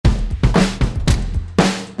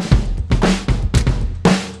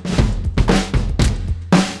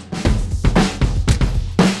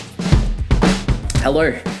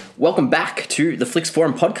Hello, welcome back to the Flix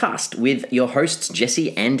Forum podcast with your hosts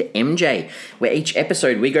Jesse and MJ, where each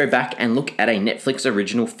episode we go back and look at a Netflix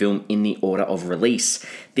original film in the order of release.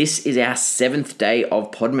 This is our 7th day of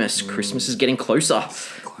Podmas. Christmas is getting closer.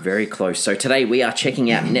 Very close. So today we are checking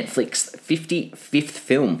out Netflix's 55th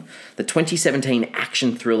film, the 2017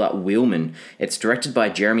 action thriller Wheelman. It's directed by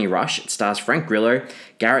Jeremy Rush. It stars Frank Grillo,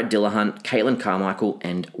 Garrett Dillahunt, Caitlin Carmichael,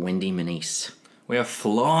 and Wendy Moniz. We are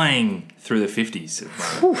flying through the 50s at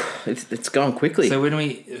the moment. It's going quickly.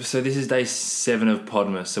 So this is day 7 of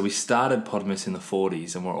Podmas. So we started Podmas in the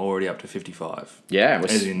 40s and we're already up to 55. Yeah, we're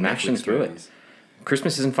smashing through it.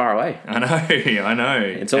 Christmas isn't far away. I know.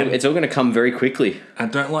 It's all going to come very quickly. I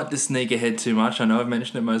don't like to sneak ahead too much. I know I've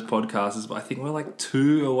mentioned it in most podcasts, but I think we're like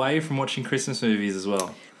 2 away from watching Christmas movies as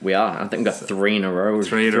well. We are. I think we've got 3 in a row.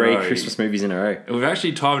 Three Christmas movies in a row. We've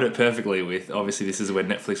actually timed it perfectly with, obviously this is when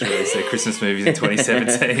Netflix released their Christmas movies in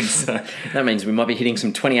 2017. So. That means we might be hitting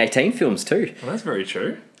some 2018 films too. Well, that's very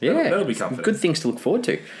true. Yeah. That'll be comforting. Good things to look forward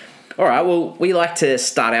to. All right, well, we like to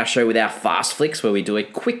start our show with our Fast Flicks, where we do a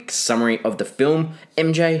quick summary of the film.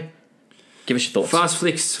 MJ, give us your thoughts. Fast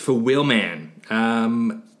Flicks for Wheelman.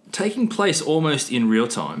 Taking place almost in real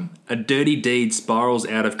time, a dirty deed spirals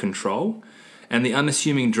out of control, and the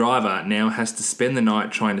unassuming driver now has to spend the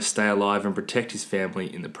night trying to stay alive and protect his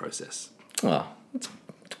family in the process. Oh, it's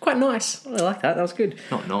quite nice. I like that. That was good.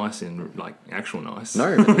 Not nice in, like, actual nice.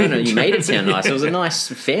 No, you made it sound nice. It was a nice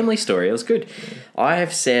family story. It was good. I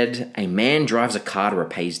have said a man drives a car to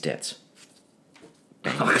repay his debts.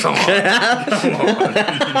 Oh, come on.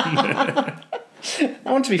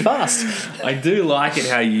 I want to be fast. I do like it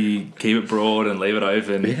how you keep it broad and leave it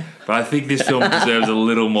open, but I think this film deserves a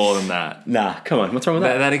little more than that. Nah, come on. What's wrong with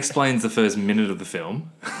that? That explains the first minute of the film.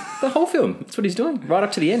 The whole film. That's what he's doing. Right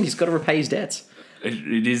up to the end, he's got to repay his debts.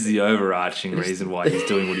 It is the overarching reason why he's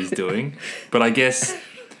doing what he's doing. But I guess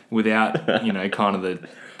without, kind of the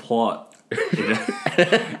plot,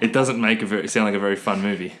 it doesn't sound like a very fun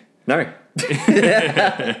movie. No. But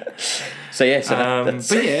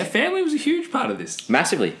yeah, family was a huge part of this.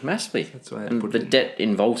 Massively. That's why the debt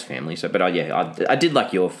involves family. So, but I did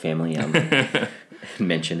like your family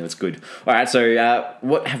mention. It was good. All right. So,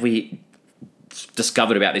 what have we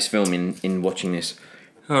discovered about this film in watching this?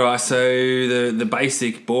 All right. So the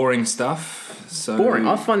basic boring stuff. So boring.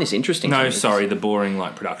 I find this interesting. No, sorry, the boring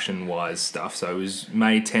production wise stuff. So it was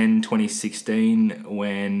May 10, 2016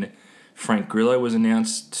 when Frank Grillo was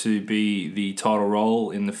announced to be the title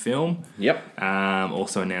role in the film. Yep.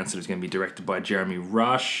 Also announced that it was going to be directed by Jeremy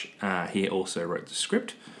Rush. He also wrote the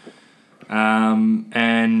script.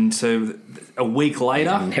 And so a week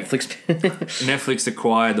later, Netflix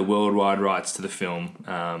acquired the worldwide rights to the film,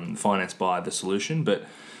 financed by The Solution. But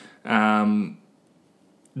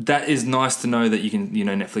that is nice to know that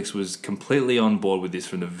Netflix was completely on board with this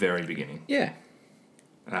from the very beginning. Yeah.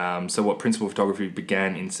 So what principal photography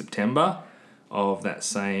began in September of that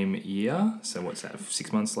same year. So what's that,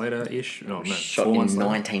 6 months later-ish? No, shot 4 months in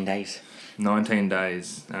later. 19 days. 19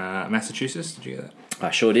 days. Massachusetts, did you get that?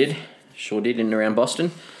 I sure did. Sure did, in and around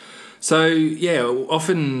Boston. So, yeah,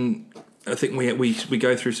 often I think we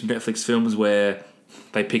go through some Netflix films where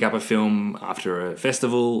they pick up a film after a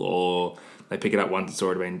festival or they pick it up once it's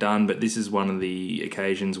already been done. But this is one of the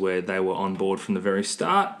occasions where they were on board from the very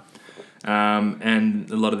start.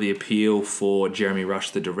 And a lot of the appeal for Jeremy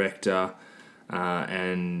Rush, the director,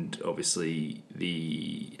 and obviously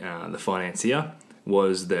the financier,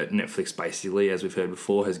 was that Netflix basically, as we've heard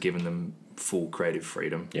before, has given them full creative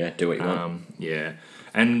freedom. Yeah, do what you want. Yeah.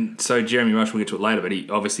 And so Jeremy Rush, we'll get to it later, but he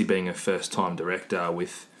obviously being a first-time director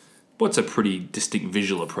with what's a pretty distinct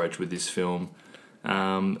visual approach with this film,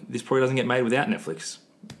 this probably doesn't get made without Netflix.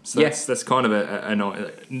 So that's kind of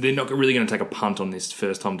they're not really going to take a punt on this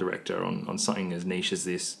first-time director on something as niche as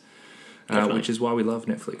this, which is why we love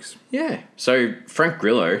Netflix. Yeah. So Frank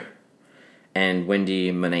Grillo and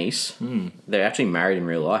Wendy Moniz, they're actually married in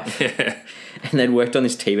real life. Yeah. And they'd worked on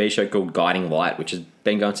this TV show called Guiding Light, which has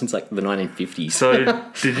been going since like the 1950s. So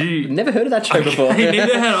did you... Never heard of that show before.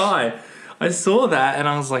 Neither had I. I saw that and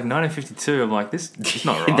I was like, 1952. I'm like, this is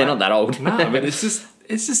not right. They're not that old. No, but it's just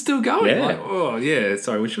still going. Yeah. Like, oh, yeah.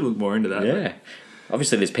 Sorry, we should look more into that. Yeah.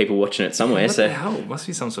 Obviously, there's people watching it somewhere. What the hell? It must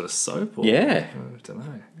be some sort of soap. Or, yeah. I don't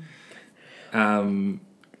know.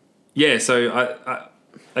 Yeah, so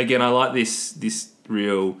I like this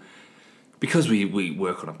real... Because we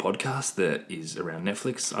work on a podcast that is around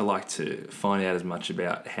Netflix, I like to find out as much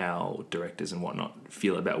about how directors and whatnot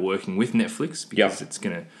feel about working with Netflix, because it's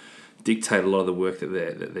going to dictate a lot of the work that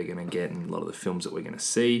they're going to get and a lot of the films that we're going to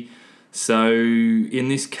see. So in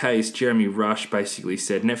this case, Jeremy Rush basically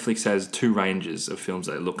said Netflix has two ranges of films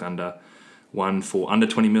they look under. one for under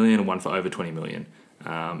 20 million and one for over 20 million.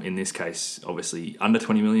 In this case, obviously under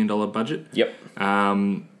 $20 million budget. Yep.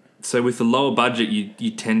 So with the lower budget, they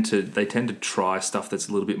tend to try stuff that's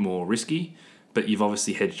a little bit more risky, but you've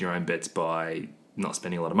obviously hedged your own bets by not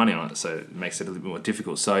spending a lot of money on it, so it makes it a little bit more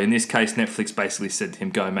difficult. So in this case, Netflix basically said to him,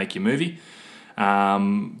 "Go and make your movie."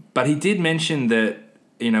 But he did mention that,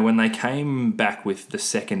 when they came back with the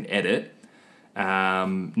second edit,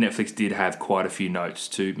 Netflix did have quite a few notes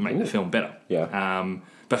to make the film better. Yeah.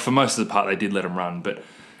 But for most of the part, they did let them run. But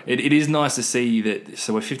it is nice to see that.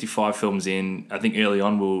 So we're 55 films in. I think early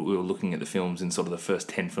on we were looking at the films in sort of the first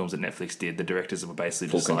 10 films that Netflix did. The directors were basically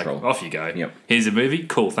Full just control. like, off you go. Yep. Here's a movie.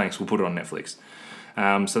 Cool, thanks. We'll put it on Netflix.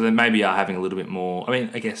 So they maybe are having a little bit more. I mean,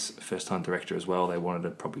 I guess first-time director as well. They wanted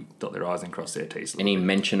to probably dot their I's and cross their T's. Any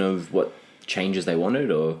mention of what changes they wanted,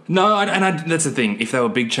 or? No, that's the thing. If they were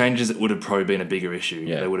big changes, it would have probably been a bigger issue.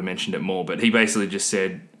 Yeah. They would have mentioned it more. But he basically just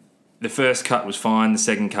said the first cut was fine. The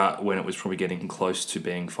second cut, when it was probably getting close to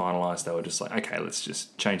being finalised, they were just like, okay, let's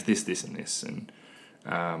just change this, this, and this. And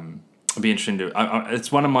it'd be interesting to...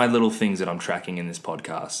 it's one of my little things that I'm tracking in this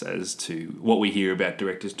podcast as to what we hear about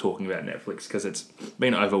directors talking about Netflix, because it's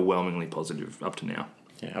been overwhelmingly positive up to now.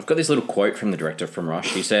 Yeah, I've got this little quote from the director from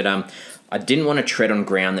Rush. He said, I didn't want to tread on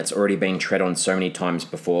ground that's already been tread on so many times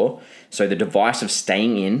before, so the device of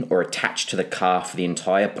staying in or attached to the car for the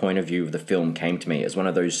entire point of view of the film came to me as one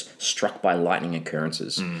of those struck by lightning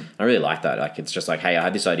occurrences. I really like that. Like, it's just like, hey, I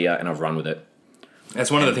had this idea and I've run with it.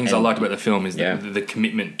 That's one of the things I liked about the film is Yeah. the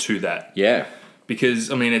commitment to that. Yeah.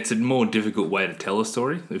 Because, I mean, it's a more difficult way to tell a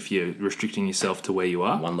story if you're restricting yourself to where you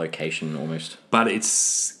are. One location almost. But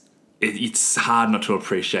it's hard not to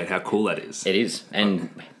appreciate how cool that is. It is. And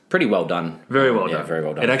pretty well done. Very well Yeah, done. very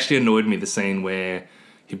well done. It actually annoyed me, the scene where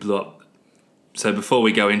he blew up. So before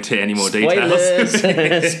we go into any more Spoilers.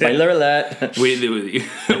 details... Spoiler alert.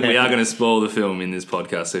 we are going to spoil the film in this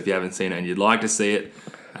podcast, so if you haven't seen it and you'd like to see it,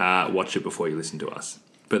 watch it before you listen to us.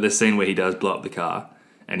 But the scene where he does blow up the car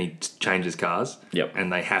and he changes cars, Yep.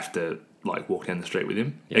 and they have to walk down the street with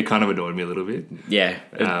him, it kind of annoyed me a little bit. Yeah.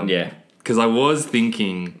 Yeah. Because I was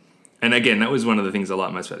thinking, and again, that was one of the things I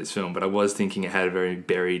like most about this film, but I was thinking it had a very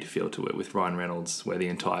buried feel to it with Ryan Reynolds, where the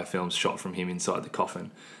entire film's shot from him inside the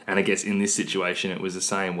coffin. And I guess in this situation, it was the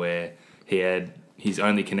same, where he had his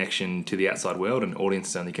only connection to the outside world and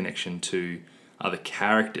audience's only connection to other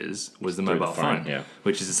characters was the mobile phone, yeah.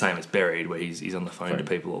 which is the same as Buried, where he's on the phone to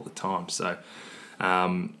people all the time. So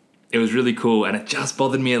it was really cool, and it just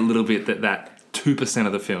bothered me a little bit that 2%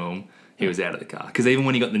 of the film he was out of the car. Because even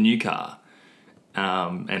when he got the new car,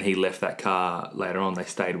 and he left that car later on, they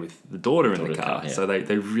stayed with the daughter in the car. Yeah. So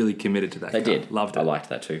they really committed to that car. They did. Loved it. I liked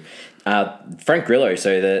that too. Frank Grillo,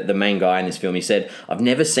 so the main guy in this film, he said, I've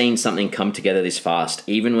never seen something come together this fast.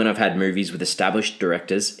 Even when I've had movies with established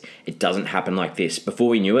directors, it doesn't happen like this. Before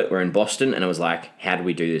we knew it, we're in Boston, and it was like, how do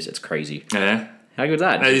we do this? It's crazy. Yeah. How good is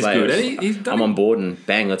that? That is Like, good. He's done I'm on board, and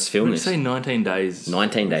bang, let's film What did this. you say, 19 days?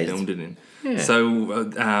 19 days. Filmed it in. Yeah.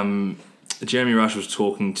 So Jeremy Rush was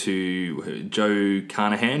talking to Joe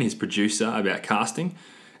Carnahan, his producer, about casting,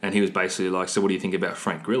 and he was basically like, so what do you think about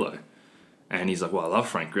Frank Grillo? And he's like, well, I love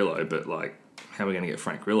Frank Grillo, but like, how are we going to get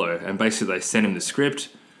Frank Grillo? And basically they sent him the script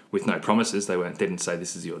with no promises. They didn't say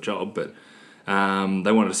this is your job, but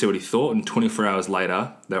they wanted to see what he thought, and 24 hours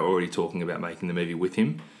later, they were already talking about making the movie with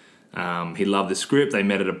him. He loved the script. They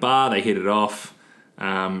met at a bar. They hit it off.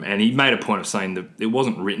 And he made a point of saying that it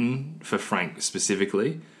wasn't written for Frank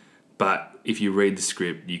specifically, but if you read the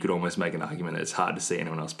script, you could almost make an argument that it's hard to see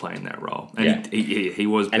anyone else playing that role. And he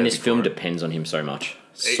was. And this film for it. depends on him so much.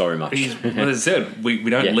 So much. Well, as I said, we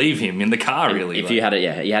don't leave him in the car, really. If you had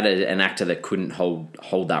an actor that couldn't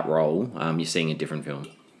hold that role, you're seeing a different film.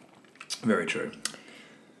 Very true.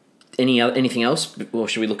 Anything else, or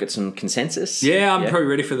should we look at some consensus? Yeah, I'm probably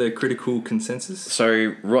ready for the critical consensus.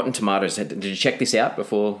 So, Rotten Tomatoes. Did you check this out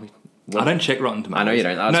before? I don't check Rotten Tomatoes. I know you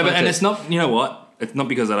don't. It's not. You know what? It's not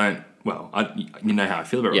because I don't. Well, you know how I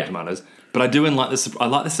feel about Rotten Tomatoes, but I do like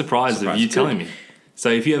the surprise of you telling me. So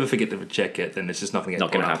if you ever forget to check it, then it's just not going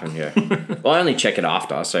to happen. Yeah. Well, I only check it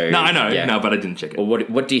after. So no, I know. Yeah. No, but I didn't check it. Well,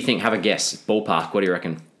 what do you think? Have a guess. Ballpark. What do you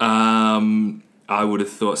reckon? I would have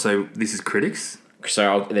thought. So this is critics.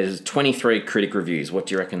 So there's 23 critic reviews. What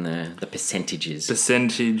do you reckon the percentage is?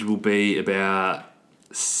 Percentage will be about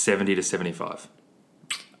 70 to 75.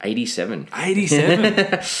 87. 87?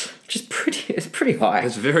 It's pretty high.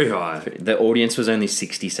 That's very high. The audience was only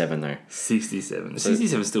 67 though. 67.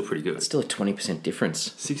 67 is still pretty good. It's still a 20%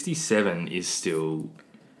 difference. 67 is still,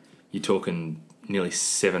 you're talking nearly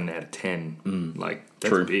 7 out of 10. Like,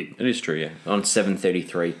 that's True. big. It is true, yeah. On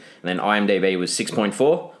 733. And then IMDb was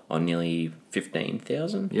 6.4 on nearly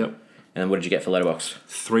 15,000. Yep. And then what did you get for Letterboxd?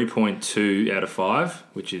 3.2 out of 5,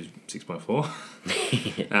 which is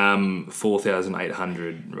 6.4.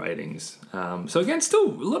 4,800 ratings. So again, still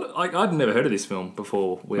a lot of, like, I'd never heard of this film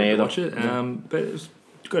before we had to watch it. But it's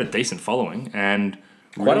got a decent following and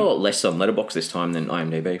Quite a lot less on Letterboxd this time than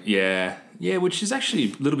IMDb. Yeah, which is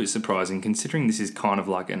actually a little bit surprising considering this is kind of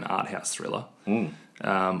like an art house thriller or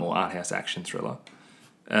art house action thriller.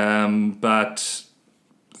 But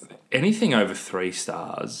anything over 3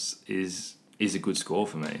 stars is a good score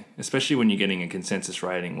for me, especially when you're getting a consensus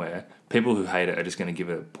rating where people who hate it are just going to give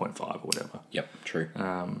it a 0.5 or whatever. Yep, true.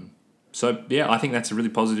 So, yeah, I think that's a really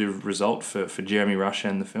positive result for Jeremy Rush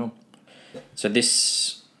and the film. So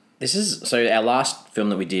this is... So our last film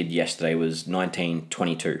that we did yesterday was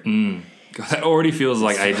 1922. God, that already feels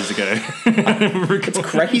like ages ago. It's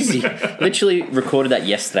crazy. Literally recorded that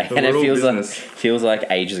yesterday, and it feels like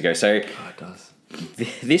ages ago. So it does.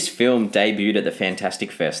 This film debuted at the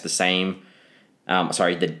Fantastic Fest the day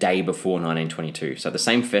before 1922. So the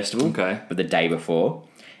same festival, but the day before.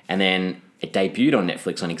 And then it debuted on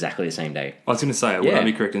Netflix on exactly the same day. I was going to say, would I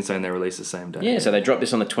be correct in saying they released the same day? Yeah, so they dropped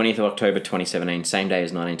this on the 20th of October 2017, same day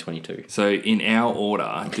as 1922. So in our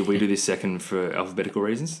order, did we do this second for alphabetical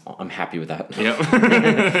reasons? I'm happy with that. Yep.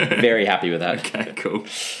 Very happy with that. Okay, cool.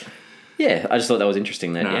 Yeah, I just thought that was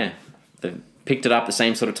interesting that, they picked it up the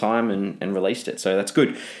same sort of time and released it, so that's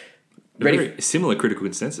good. Very similar critical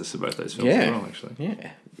consensus for both those films as well, actually.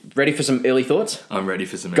 Yeah. Ready for some early thoughts? I'm ready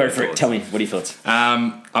for some Go early for thoughts. it. Tell me, what are your thoughts?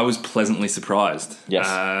 I was pleasantly surprised. Yes.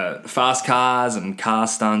 Fast cars and car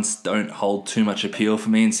stunts don't hold too much appeal for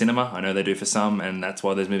me in cinema. I know they do for some, and that's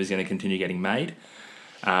why those movies are going to continue getting made.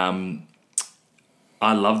 I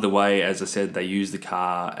love the way, as I said, they use the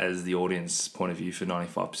car as the audience point of view for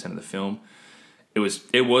 95% of the film. It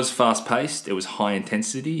was fast paced, it was high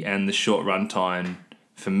intensity, and the short runtime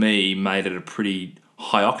for me made it a pretty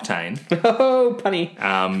high octane, punny,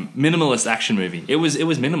 minimalist action movie. It was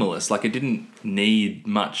minimalist. Like, it didn't need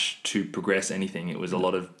much to progress anything. It was a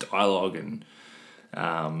lot of dialogue and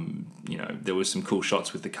there was some cool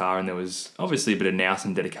shots with the car, and there was obviously a bit of nous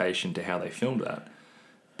and dedication to how they filmed that.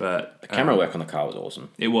 But the camera work on the car was awesome.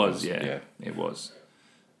 It was. It was.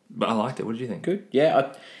 But I liked it. What did you think? Good.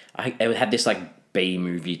 Yeah, it had this like B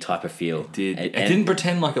movie type of feel. It did. It didn't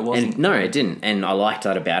pretend like it wasn't. No, it didn't. And I liked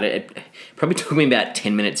that about it. It probably took me about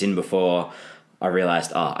 10 minutes in before I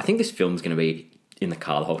realised, I think this film's going to be in the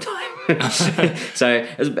car the whole time. So I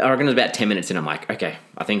reckon it was about 10 minutes in. I'm like, okay,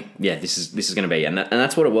 I think, this is going to be. And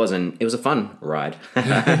that's what it was. And it was a fun ride.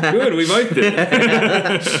 Good, we both did.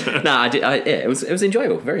 No, it was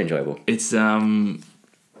enjoyable. Very enjoyable. It's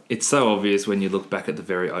so obvious when you look back at the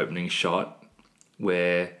very opening shot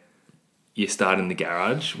where you start in the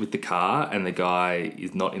garage with the car and the guy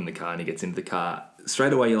is not in the car and he gets into the car.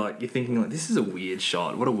 Straight away you're thinking this is a weird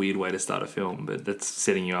shot. What a weird way to start a film, but that's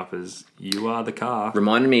setting you up as you are the car.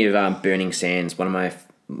 Reminded me of Burning Sands, one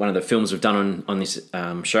of the films we've done on this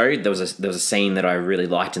show. There was a scene that I really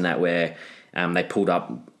liked in that where they pulled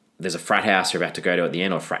up. There's a frat house you're about to go to at the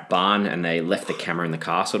end, or a frat barn, and they left the camera in the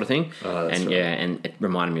car, sort of thing. Oh, that's right. And it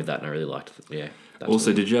reminded me of that, and I really liked it. Yeah.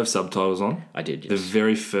 Also, did you have subtitles on? I did. Yes. The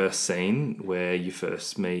very first scene where you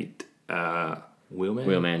first meet Wheelman.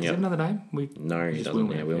 Wheelman, yeah. Is that another name? No, he doesn't.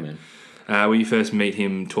 Wheelman. Yeah, Wheelman. Yeah. Where you first meet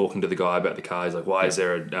him talking to the guy about the car. He's like, "Why is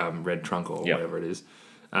there a red trunk or whatever it is?"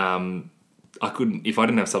 I couldn't. If I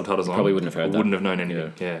didn't have subtitles on, probably wouldn't have heard that. Wouldn't have known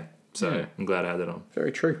anything. Yeah. So Yeah. I'm glad I had that on.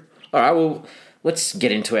 Very true. All right. Well, let's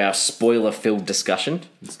get into our spoiler-filled discussion.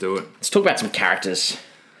 Let's do it. Let's talk about some characters.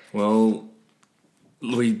 Well,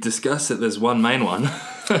 we discussed that there's one main one.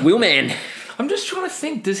 Wheelman. I'm just trying to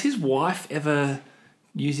think. Does his wife ever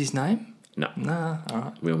use his name? No. Nah. All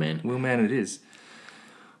right. Wheelman. Wheelman it is.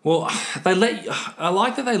 Well, I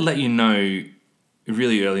like that they let you know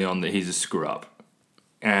really early on that he's a screw up,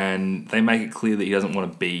 and they make it clear that he doesn't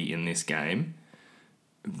want to be in this game,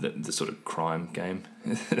 the sort of crime game.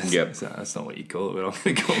 Yep. That's not what you call it, but I'm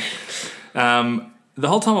going to call it. The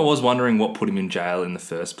whole time I was wondering what put him in jail in the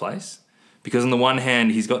first place, because on the one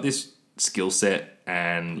hand he's got this skill set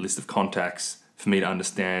and list of contacts for me to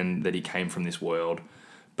understand that he came from this world,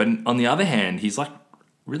 but on the other hand he's like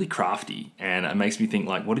really crafty, and it makes me think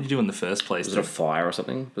what did you do in the first place? Was it a fire or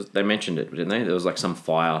something? They mentioned it, didn't they? There was some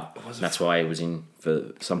fire. That's why he was in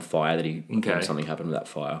for some fire that he something happened to that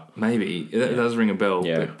fire. Maybe that does ring a bell,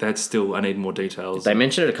 Yeah. but that's still, I need more details. They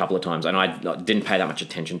mentioned it a couple of times, and I didn't pay that much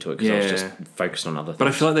attention to it because I was just focused on other things. But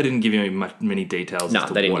I feel like they didn't give you many details as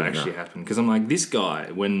to they didn't what actually happened. Because I'm like, this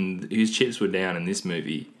guy, when his chips were down in this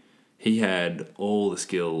movie, he had all the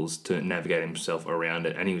skills to navigate himself around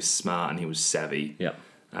it, and he was smart and he was savvy. Yeah.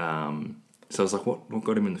 So I was like, what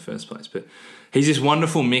got him in the first place? But he's this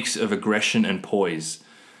wonderful mix of aggression and poise.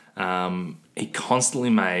 He constantly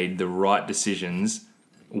made the right decisions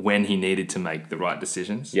when he needed to make the right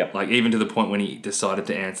decisions. Yep. Like even to the point when he decided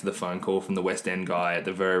to answer the phone call from the West End guy at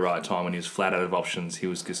the very right time when he was flat out of options. He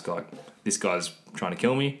was just like, this guy's trying to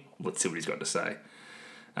kill me. Let's see what he's got to say.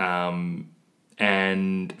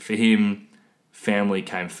 And for him, family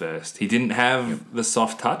came first. He didn't have the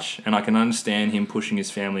soft touch, and I can understand him pushing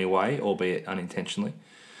his family away, albeit unintentionally.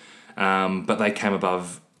 But they came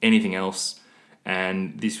above anything else,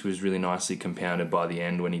 and this was really nicely compounded by the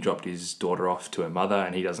end when he dropped his daughter off to her mother,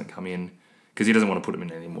 and he doesn't come in because he doesn't want to put him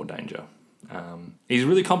in any more danger. He's a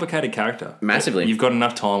really complicated character. Massively. You've got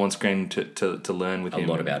enough time on screen to learn with him.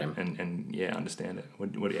 A lot about him. And understand it.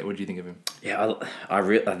 What do you think of him? Yeah,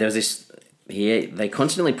 there was this... They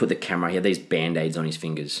constantly put the camera... He had these Band-Aids on his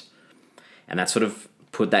fingers. And that sort of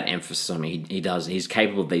put that emphasis on me. He's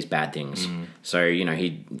capable of these bad things. So, you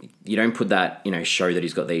don't put that, show that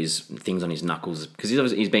he's got these things on his knuckles. Because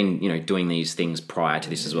he's been, doing these things prior to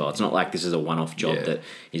this as well. It's not like this is a one-off job that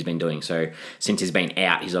he's been doing. So, since he's been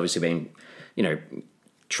out, he's obviously been,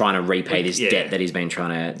 trying to repay this debt that he's been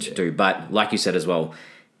trying to do. But, like you said as well,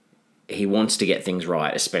 he wants to get things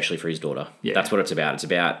right, especially for his daughter. Yeah. That's what it's about. It's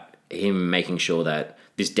about him making sure that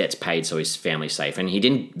this debt's paid so his family's safe. And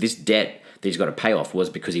this debt that he's got to pay off was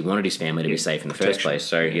because he wanted his family to be safe in the first place.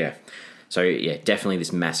 So, definitely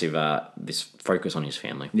this massive, this focus on his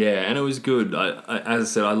family. Yeah, and it was good. As I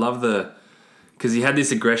said, I love because he had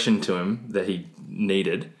this aggression to him that he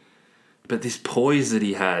needed, but this poise that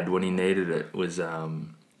he had when he needed it was, I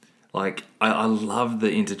love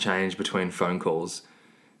the interchange between phone calls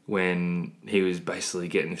when he was basically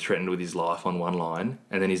getting threatened with his life on one line,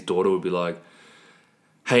 and then his daughter would be like,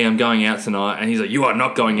 hey, I'm going out tonight. And he's like, you are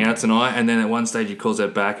not going out tonight. And then at one stage he calls her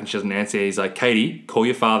back and she doesn't answer. He's like, Katie, call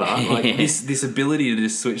your father. Like this ability to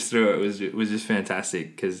just switch through it was just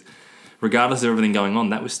fantastic because regardless of everything going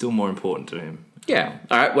on, that was still more important to him. Yeah.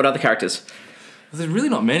 All right. What other characters? Well, there's really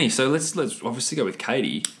not many. So let's obviously go with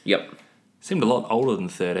Katie. Yep. Seemed a lot older than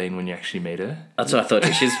 13 when you actually meet her. That's what I thought.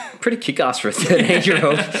 She's pretty kick-ass for a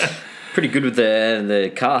 13-year-old. Pretty good with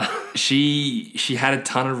the car. She had a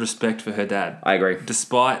ton of respect for her dad. I agree.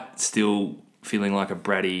 Despite still feeling like a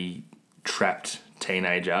bratty, trapped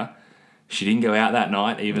teenager, she didn't go out that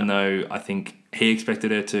night, even though I think he expected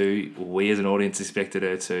her to. We as an audience expected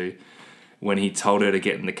her to. When he told her to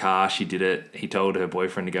get in the car, she did it. He told her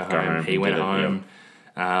boyfriend to go home. He went home.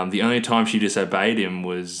 The only time she disobeyed him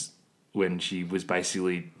was when she was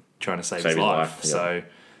basically trying to save his life. So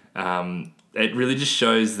it really just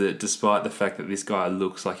shows that despite the fact that this guy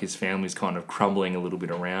looks like his family's kind of crumbling a little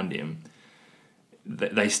bit around him,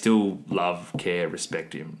 they still love, care,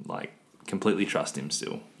 respect him, like completely trust him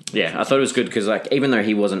still. Yeah, I thought it was good because even though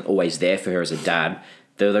he wasn't always there for her as a dad,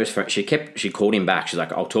 there were those she called him back. She's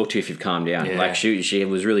like, I'll talk to you if you've calmed down. Yeah. Like she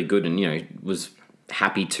was really good and was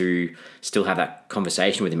happy to still have that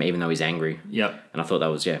conversation with him even though he's angry. Yep. And I thought that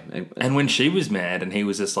was And when she was mad and he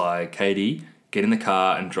was just like, Katie, get in the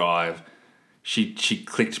car and drive, she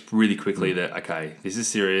clicked really quickly that, okay, this is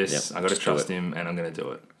serious. I got to trust him and I'm going to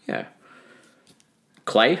do it. Yeah.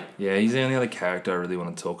 Clay? Yeah, he's the only other character I really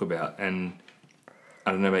want to talk about. And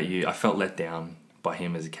I don't know about you, I felt let down by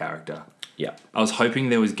him as a character. Yeah. I was hoping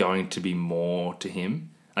there was going to be more to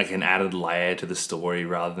him, like an added layer to the story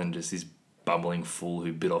rather than just this bumbling fool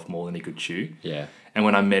who bit off more than he could chew. Yeah. And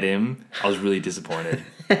when I met him, I was really disappointed.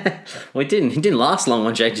 Well, he didn't last long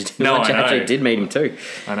once you actually did meet him too.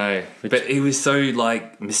 I know. But he was so,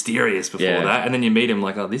 mysterious before that. And then you meet him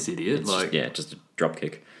like, oh, this idiot. Just a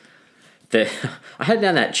dropkick. I had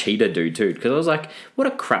down that cheetah dude too, because I was like, what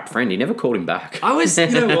a crap friend. He never called him back. You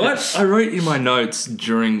know what? I wrote in my notes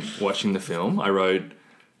during watching the film, I wrote,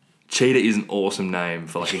 Cheetah is an awesome name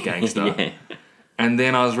for a gangster. Yeah. And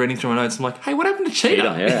then I was reading through my notes. I'm like, hey, what happened to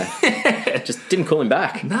Cheetah? Just didn't call him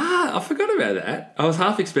back. Nah, I forgot about that. I was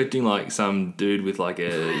half expecting some dude with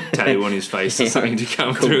a tattoo on his face or something to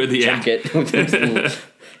come through at the jacket.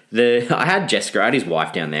 I had Jessica, I had his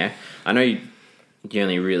wife down there. I know you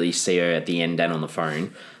only really see her at the end and on the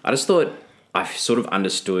phone. I just thought I sort of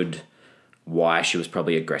understood why she was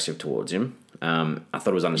probably aggressive towards him. I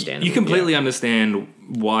thought it was understandable. You completely understand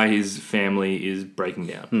why his family is breaking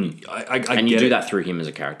down. And you do that through him as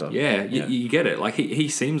a character. Yeah, you get it. He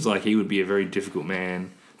seems like he would be a very difficult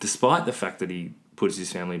man, despite the fact that he puts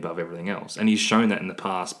his family above everything else. And he's shown that in the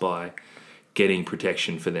past by getting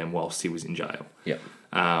protection for them whilst he was in jail. Yeah.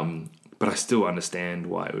 But I still understand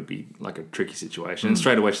why it would be a tricky situation. And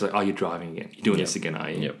straight away she's like, oh, you're driving again. You're doing this again,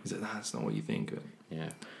 are you? Yep. He's like, no, that's not what you think. Yeah.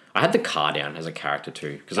 I had the car down as a character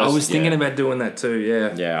too. Because I was thinking about doing that too,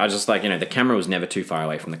 yeah. Yeah, I was just like, the camera was never too far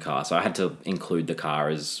away from the car. So I had to include the car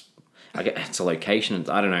as... it's a location.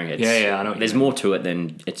 I don't know. It's, I know. There's more to it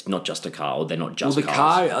than it's not just a car, or they're not just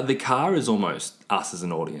cars. The car is almost us as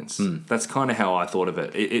an audience. That's kind of how I thought of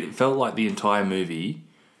it. It felt like the entire movie,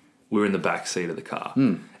 we're in the back seat of the car.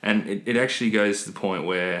 And it actually goes to the point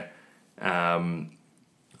where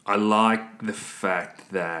I like the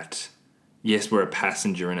fact that, yes, we're a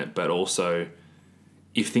passenger in it, but also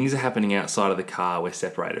if things are happening outside of the car, we're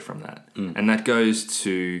separated from that. And that goes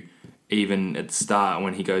to... Even at the start,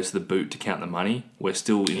 when he goes to the boot to count the money, we're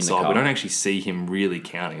still inside. We don't actually see him really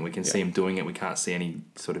counting. We can see him doing it. We can't see any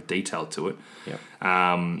sort of detail to it.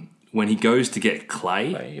 When he goes to get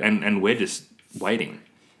Clay, and we're just waiting.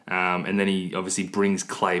 And then he obviously brings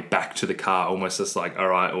Clay back to the car, almost just like, all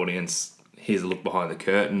right, audience, here's a look behind the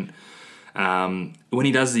curtain. When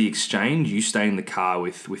he does the exchange, you stay in the car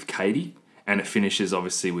with Katie, and it finishes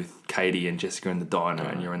obviously with Katie and Jessica in the diner,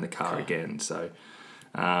 and you're in the car again. So...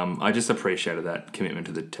 I just appreciated that commitment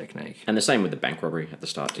to the technique. And the same with the bank robbery at the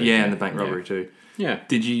start too. Yeah, and the bank robbery too. Yeah.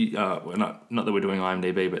 Did you, not that we're doing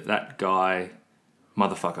IMDb, but that guy,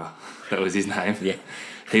 motherfucker, that was his name. Yeah.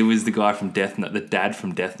 He was the guy from Death Note, the dad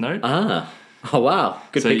from Death Note. Ah. Oh, wow.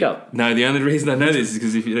 Good pickup. No, the only reason I know this is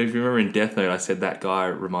because if you remember in Death Note, I said that guy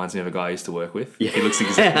reminds me of a guy I used to work with. Yeah. He looks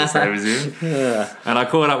exactly the same as him. Yeah. And I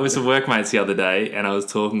caught up with some workmates the other day, and I was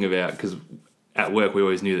talking about, because... At work, we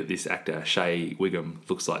always knew that this actor, Shea Wiggum,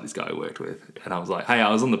 looks like this guy we worked with. And I was like, hey, I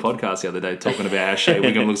was on the podcast the other day talking about how Shea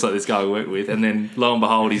Wiggum looks like this guy we worked with. And then, lo and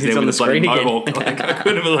behold, he's there with a bloody mohawk. Like, I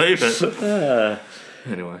couldn't believe it.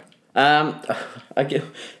 Anyway.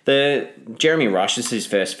 The Jeremy Rush, this is his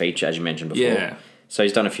first feature, as you mentioned before. Yeah. So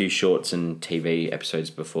he's done a few shorts and TV episodes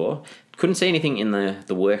before. Couldn't see anything in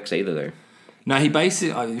the works either, though. No, he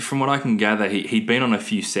basically, from what I can gather, he'd been on a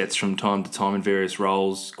few sets from time to time in various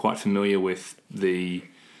roles, quite familiar with the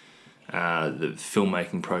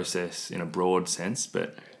filmmaking process in a broad sense,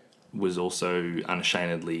 but was also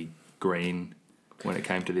unashamedly green when it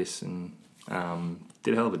came to this, and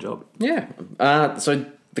did a hell of a job. Yeah. So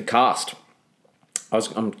the cast. I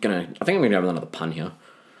think I'm gonna have another pun here.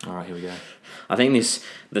 All right, here we go. I think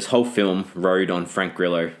this whole film rode on Frank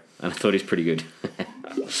Grillo, and I thought he's pretty good.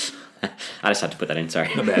 I just had to put that in, sorry.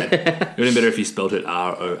 Not bad. It would have been better if you spelled it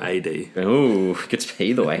R-O-A-D. Ooh, good speed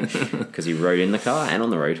either way. Because he rode in the car and on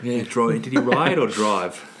the road. Yeah, did he ride or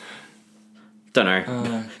drive? Don't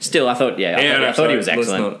know. Still, I thought, I thought he was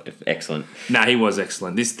excellent. Excellent. Nah, he was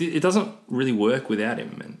excellent. It doesn't really work without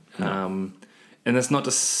him, man. No. And that's not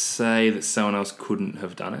to say that someone else couldn't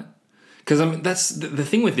have done it. Because that's the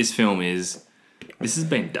thing with this film is this has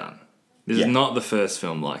been done. This is not the first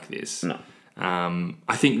film like this. No.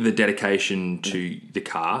 I think the dedication to the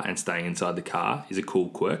car and staying inside the car is a cool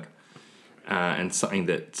quirk, and something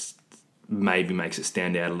that maybe makes it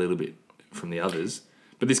stand out a little bit from the others.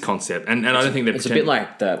 But this concept, and I don't think that it's a bit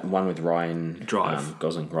like that one with Ryan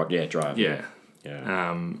Gosling. Drive. Yeah.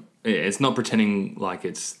 It's not pretending like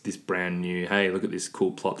it's this brand new. Hey, look at this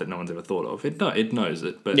cool plot that no one's ever thought of. It knows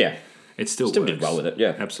it, but it still works. Did well with it.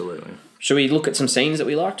 Yeah, absolutely. Should we look at some scenes that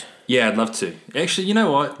we liked? Yeah, I'd love to. Actually, you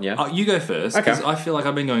know what? Yeah. You go first, because I feel like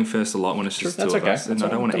I've been going first a lot when it's just two of us, and I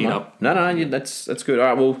don't want to eat up. No, that's good. All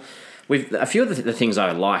right, well, a few of the things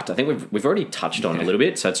I liked, I think we've already touched on a little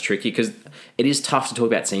bit, so it's tricky, because it is tough to talk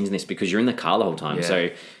about scenes in this because you're in the car the whole time,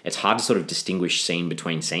 so it's hard to sort of distinguish scene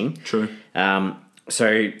between scene. True.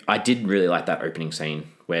 So I did really like that opening scene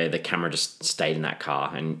where the camera just stayed in that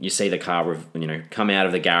car, and you see the car, come out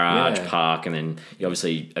of the garage, park, and then you're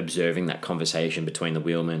obviously observing that conversation between the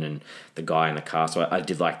wheelman and the guy in the car. So I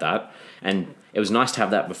did like that, and it was nice to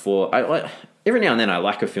have that before. Every now and then I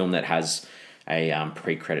like a film that has a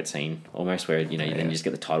pre-credit scene almost, where then you just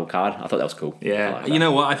get the title card. I thought that was cool. Yeah, you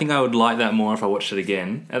know what? I think I would like that more if I watched it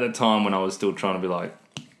again. At the time when I was still trying to be like,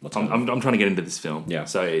 I'm trying to get into this film. Yeah.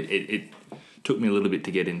 So it took me a little bit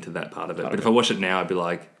to get into that part of it. But if I watch it now, I'd be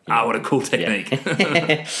like, what a cool technique.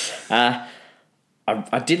 Yeah.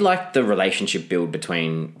 I did like the relationship build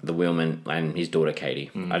between the wheelman and his daughter,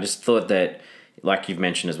 Katie. I just thought that, like you've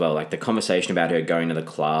mentioned as well, like the conversation about her going to the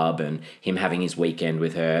club and him having his weekend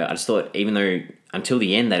with her, I just thought, even though until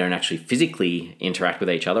the end they don't actually physically interact with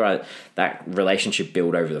each other, that relationship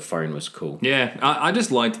build over the phone was cool. Yeah, I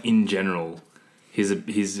just liked, in general, his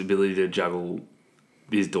ability to juggle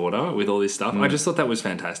his daughter with all this stuff. I just thought that was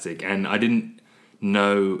fantastic, and I didn't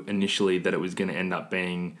know initially that it was going to end up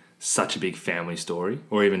being such a big family story,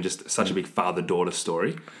 or even just such a big father-daughter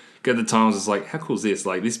story. At the time I was just like, how cool is this?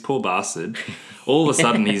 Like, this poor bastard, all of a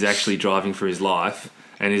sudden he's actually driving for his life,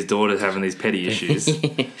 and his daughter's having these petty issues.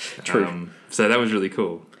 True. So that was really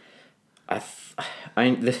cool. I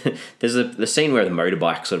mean, there's the scene where the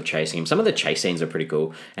motorbike sort of chasing him. Some of the chase scenes are pretty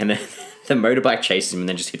cool, and then the motorbike chases him and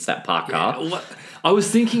then just hits that parked car. I was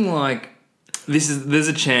thinking like, there's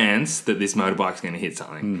a chance that this motorbike's going to hit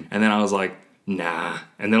something, and then I was like, nah,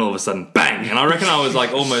 and then all of a sudden, bang! And I reckon I was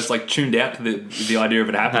like almost like tuned out to the idea of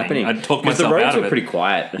it happening. I'd talk myself out of it. The roads were pretty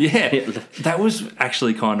quiet. Yeah, that was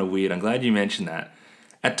actually kind of weird. I'm glad you mentioned that.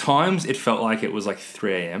 At times, it felt like it was like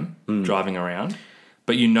 3 a.m. Driving around.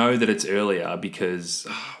 But you know that it's earlier because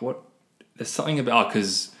there's something about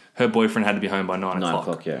because her boyfriend had to be home by 9 o'clock. 9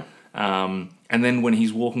 o'clock, yeah. And then when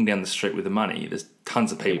he's walking down the street with the money, there's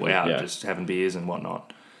tons of people out just having beers and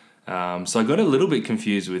whatnot. So I got a little bit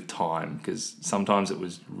confused with time because sometimes it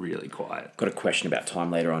was really quiet. Got a question about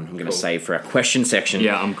time later on. I'm going to save for our question section.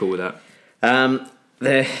 Yeah, I'm cool with that. And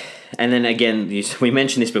then again, we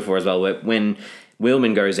mentioned this before as well. When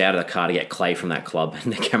Wheelman goes out of the car to get Clay from that club,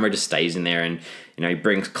 and the camera just stays in there, and he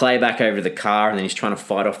brings Clay back over to the car, and then he's trying to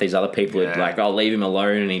fight off these other people. Yeah. Like, I'll leave him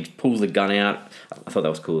alone, and he pulls the gun out. I thought that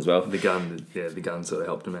was cool as well. The gun sort of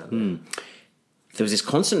helped him out. There was this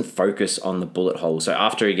constant focus on the bullet holes. So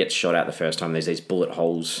after he gets shot out the first time, there's these bullet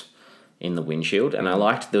holes in the windshield, and I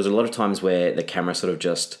liked there was a lot of times where the camera sort of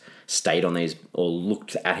just stayed on these or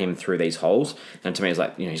looked at him through these holes, and to me it's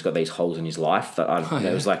like he's got these holes in his life that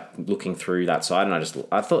it was like looking through that side, and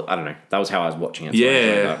I thought I don't know, that was how I was watching it.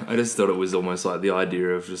 So I just thought it was almost like the idea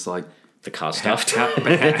of just like the car stuffed.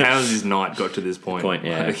 How's his night got to this point?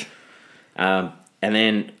 And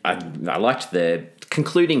then I liked the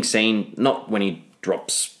concluding scene, not when he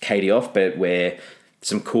drops Katie off, but where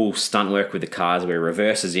some cool stunt work with the cars where he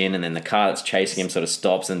reverses in, and then the car that's chasing him sort of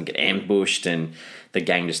stops and get ambushed, and the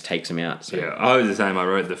gang just takes him out. So. Yeah, I was the same. I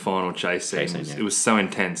wrote the final chase scene. It was so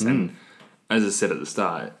intense. And as I said at the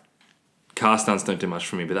start, car stunts don't do much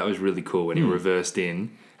for me, but that was really cool when he reversed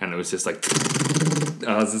in, and it was just like...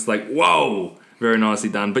 I was just like, whoa! Very nicely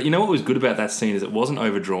done. But you know what was good about that scene is it wasn't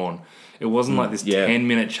overdrawn. It wasn't like this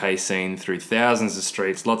 10-minute chase scene through thousands of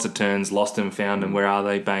streets, lots of turns, lost them, found them, where are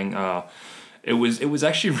they, bang. It was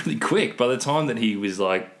actually really quick. By the time that he was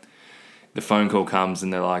like... The phone call comes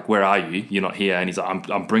and they're like, "Where are you? You're not here." And he's like,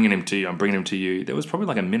 I'm bringing him to you. I'm bringing him to you. There was probably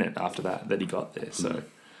like a minute after that he got there. So,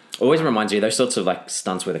 always reminds you those sorts of like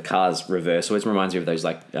stunts where the cars reverse. Always reminds you of those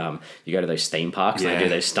like you go to those theme parks and they do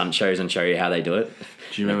those stunt shows and show you how they do it.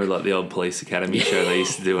 Do you remember like the old Police Academy show they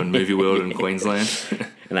used to do in Movie World in Queensland?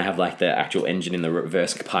 And they have like the actual engine in the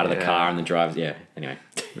reverse part of the car and the drivers. Yeah. Anyway,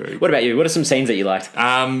 what about you? What are some scenes that you liked?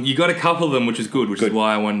 You got a couple of them, which is good. Which is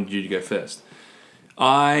why I wanted you to go first.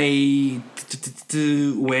 When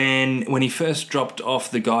he first dropped off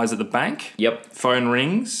the guys at the bank, phone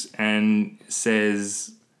rings and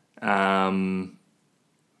says, "You're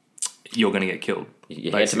going to get killed." You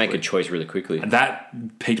had to make a choice really quickly. That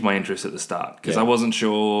piqued my interest at the start because I wasn't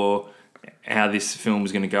sure how this film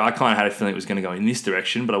was going to go. I kind of had a feeling it was going to go in this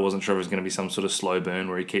direction, but I wasn't sure it was going to be some sort of slow burn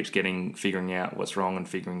where he keeps figuring out what's wrong and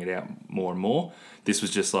figuring it out more and more. This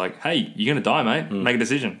was just like, hey, you're going to die, mate. Make a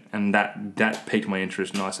decision. And that piqued my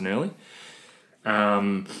interest nice and early.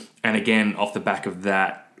 And again, off the back of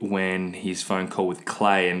that, when his phone call with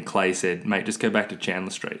Clay, and Clay said, mate, just go back to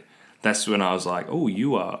Chandler Street. That's when I was like, oh,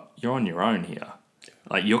 you're on your own here.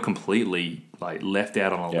 Like, you're completely like left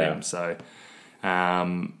out on a limb. So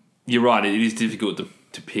you're right. It is difficult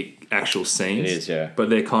to pick actual scenes. It is, yeah. But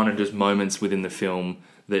they're kind of just moments within the film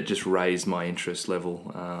that just raised my interest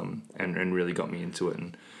level and really got me into it.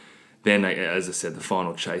 And then, as I said, the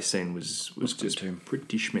final chase scene was just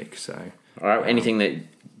pretty schmick. So, all right, anything that you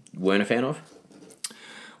weren't a fan of?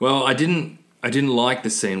 Well, I didn't like the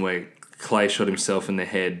scene where Clay shot himself in the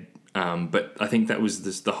head, but I think that was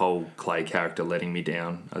just the whole Clay character letting me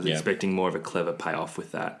down. I was expecting more of a clever payoff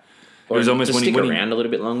with that. Or it was almost when he around a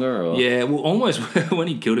little bit longer. Or? Yeah, well, almost when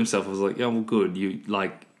he killed himself, I was like, "Yeah, well, good. You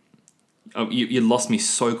lost me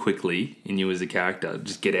so quickly in you as a character.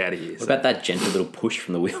 Just get out of here." What about that gentle little push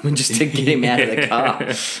from the wheelman just to get him out of the car?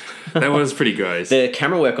 That was pretty gross. The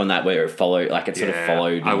camera work on that where it followed, like it sort of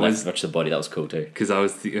followed and watched the body, that was cool too. Because I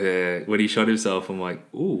was, when he shot himself, I'm like,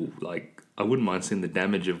 ooh, like, I wouldn't mind seeing the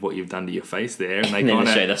damage of what you've done to your face there. And they kind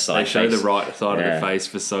of show the right side of the face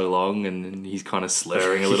for so long, and then he's kind of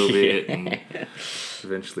slurring a little bit, and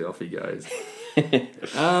eventually off he goes.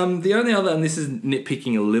 The only other, and this is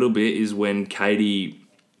nitpicking a little bit, is when Katie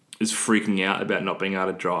is freaking out about not being able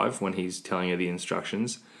to drive when he's telling her the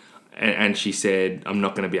instructions, and she said, "I'm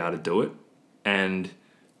not going to be able to do it." And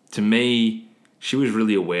to me, she was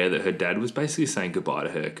really aware that her dad was basically saying goodbye to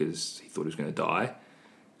her because he thought he was going to die,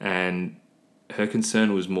 and her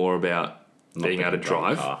concern was more about being able to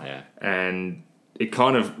drive. And it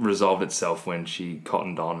kind of resolved itself when she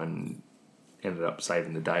cottoned on ended up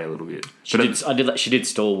saving the day a little bit. She did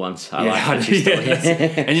stall once. I Yeah, like that she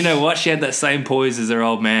stalled. and you know what? She had that same poise as her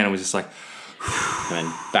old man and was just like, And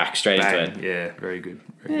then back straight bang. into it. Yeah, very good.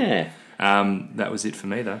 Yeah. That was it for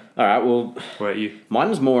me, though. All right. Well, What about you? mine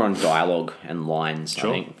was more on dialogue and lines.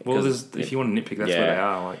 Sure. I think. Well, because if you want to nitpick, that's what Yeah. they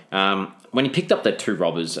are. Like, when he picked up the two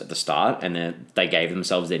robbers at the start, and then they gave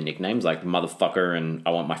themselves their nicknames like motherfucker and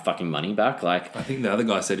I want my fucking money back. Like, I think the other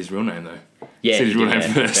guy said his real name, though. yeah, Said his he real did, name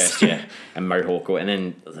yeah, first. yeah, and Mohawk, and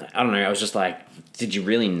then I don't know. I was just like, did you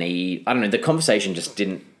really need? I don't know. The conversation just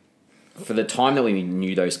didn't. For the time that we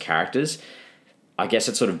knew those characters, I guess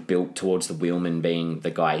it sort of built towards the wheelman being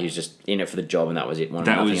the guy who's just in it for the job, and that was it. Wanted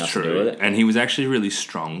That nothing was else to do true. with it. And he was actually really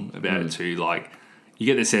strong about it, too. Like, you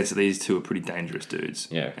get the sense that these two are pretty dangerous dudes.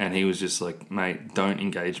 Yeah. And he was just like, mate, don't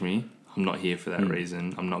engage me. I'm not here for that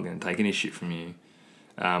reason. I'm not going to take any shit from you.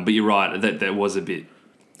 But you're right. That was a bit...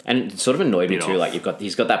 And it sort of annoyed me Bit too. off. Like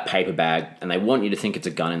he's got that paper bag, and they want you to think it's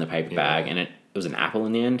a gun in the paper bag, and it was an apple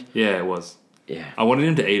in the end. Yeah, it was. Yeah, I wanted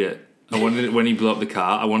him to eat it. I wanted it when he blew up the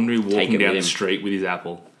car. I wanted him to be Take walking it down with the him. street with his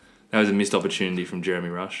apple. That was a missed opportunity from Jeremy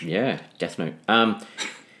Rush. yeah, Death Note.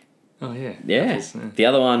 Oh, yeah. Yeah. Apples, The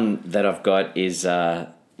other one that I've got is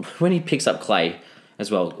when he picks up Clay as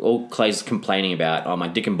well. All Clay's complaining about, oh, my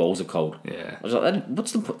dick and balls are cold. Yeah. I was like,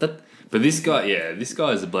 what's the that? But this guy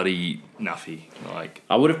is a bloody nuffy. Like,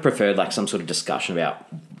 I would have preferred like some sort of discussion about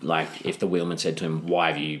like if the wheelman said to him,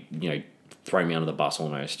 "Why have you thrown me under the bus?"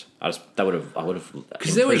 Almost. I would have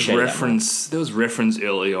because there was reference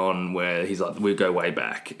early on where he's like, we go way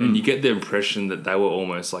back, and you get the impression that they were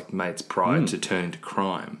almost like mates prior to turning to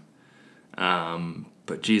crime.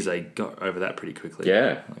 But geez, they got over that pretty quickly.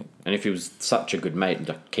 Yeah, and if he was such a good mate,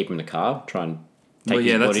 like, keep him in the car, try and take Well,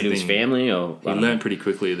 yeah, his that's body the to his thing. family, or He learned pretty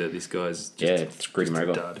quickly that this guy's just screwed him just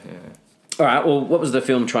a over. dud, yeah. All right. Well, what was the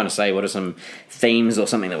film trying to say? What are some themes or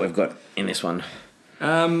something that we've got in this one?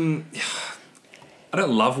 I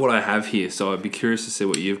don't love what I have here, so I'd be curious to see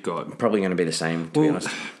what you've got. Probably going to be the same, to be honest.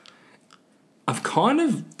 I've kind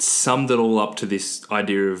of summed it all up to this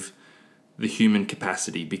idea of the human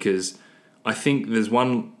capacity, because I think there's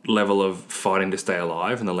one level of fighting to stay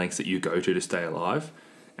alive and the lengths that you go to stay alive,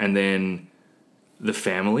 and then the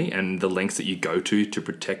family and the lengths that you go to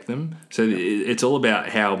protect them. So it's all about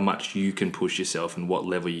how much you can push yourself and what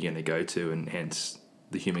level you're going to go to, and hence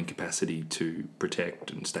the human capacity to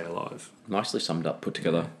protect and stay alive. Nicely summed up, put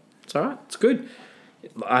together. It's all right. It's good.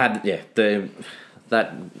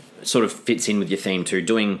 That sort of fits in with your theme too,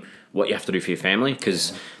 doing what you have to do for your family,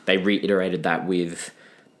 because they reiterated that with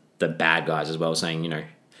the bad guys as well, saying,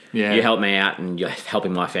 you help me out and you're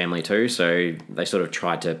helping my family too. So they sort of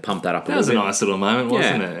tried to pump that up a That was a little bit. nice little moment,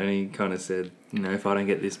 wasn't Yeah. it? And he kind of said, if I don't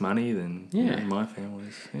get this money, then my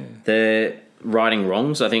family's... Yeah. The righting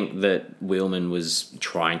wrongs, I think that Wheelman was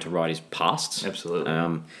trying to right his past.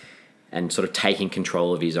 Absolutely. And sort of taking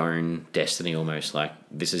control of his own destiny almost. Like,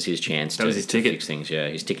 this is his chance That was his ticket. fix things. Yeah,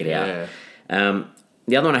 his ticket Yeah. out.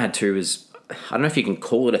 The other one I had too was, I don't know if you can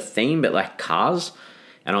call it a theme, but like cars.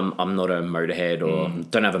 And I'm not a motorhead or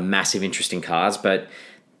don't have a massive interest in cars, but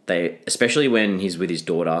they, especially when he's with his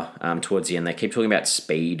daughter towards the end, they keep talking about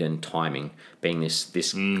speed and timing being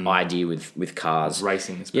this idea with cars.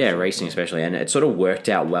 Racing especially. Yeah, racing especially. And it sort of worked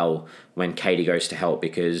out well when Katie goes to help,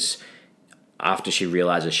 because after she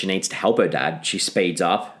realizes she needs to help her dad, she speeds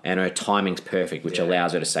up and her timing's perfect, which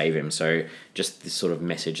allows her to save him. So just this sort of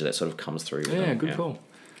message that sort of comes through. Yeah, good call.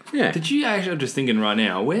 Yeah. Did you actually, I'm just thinking right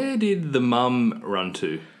now, where did the mum run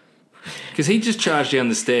to? Because he just charged down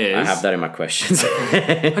the stairs. I have that in my questions.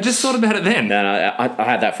 I just thought about it then. No, I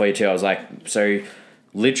had that for you too. I was like, so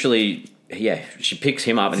literally, yeah, she picks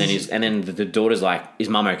him up, and then the daughter's like, "Is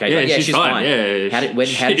mum okay?" Yeah, Like, yeah, she's fine. Yeah, how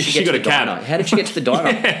did she get got to a the cab. diner? How did she get to the diner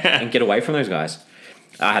and get away from those guys?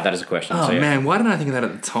 I had that as a question. Oh, so, yeah. man, why didn't I think of that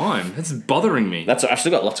at the time? That's bothering me. I've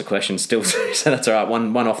still got lots of questions still, so that's all right.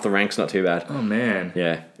 One off the rank's not too bad. Oh, man.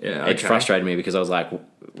 Yeah, Yeah, It okay. frustrated me because I was like,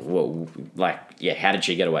 how did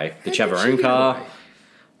she get away? Did she have her did she own get car? away?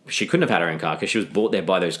 She couldn't have had her own car because she was bought there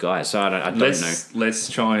by those guys. So I don't know. Let's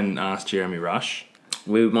try and ask Jeremy Rush.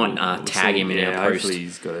 We might We'll tag see. him in our post. Hopefully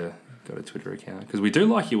he's got a Twitter account, because we do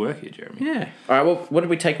like your work here, Jeremy. Yeah. All right. Well, what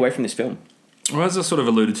did we take away from this film? Well, as I sort of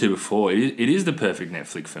alluded to before, it is the perfect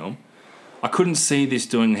Netflix film. I couldn't see this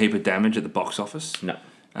doing a heap of damage at the box office. No.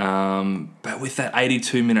 But with that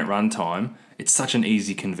 82-minute runtime, it's such an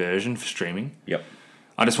easy conversion for streaming. Yep.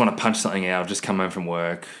 I just want to punch something out. I've just come home from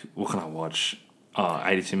work. What can I watch?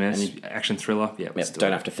 82 minutes. Action thriller. Yeah, let's do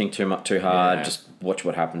Don't it. have to think too hard. Yeah. Just watch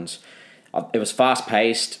what happens. It was fast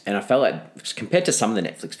paced, and I felt like compared to some of the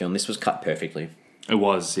Netflix film, this was cut perfectly. It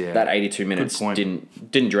was, yeah. That 82 minutes point.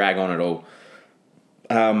 didn't drag on at all.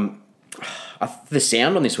 The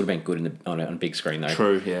sound on this would have been good on a big screen, though.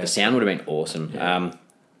 True, yeah. The sound would have been awesome. Yeah.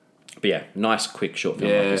 But yeah, nice, quick, short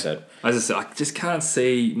film, like you said. As I said, I just can't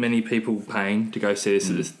see many people paying to go see this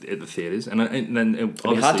at the theatres. And then It'd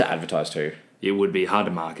be hard to advertise, too. It would be hard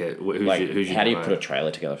to market. How do you put a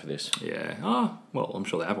trailer together for this? Yeah. Oh, well, I'm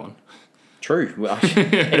sure they have one. True. Well,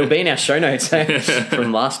 it'll be in our show notes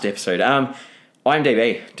from last episode.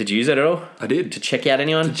 IMDb, did you use it at all? I did. To check out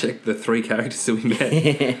anyone? To check the 3 characters that we met.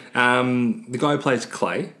 The guy who plays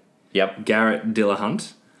Clay. Yep. Garrett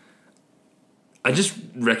Dillahunt. I just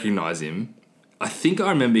recognise him. I think I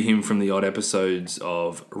remember him from the odd episodes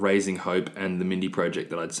of Raising Hope and The Mindy Project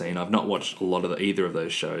that I'd seen. I've not watched a lot of either of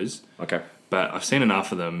those shows. Okay. But I've seen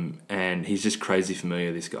enough of them, and he's just crazy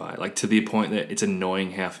familiar, this guy. Like, to the point that it's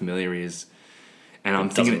annoying how familiar he is. And I'm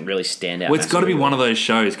thinking... doesn't really stand out. Well, it's got to be one of those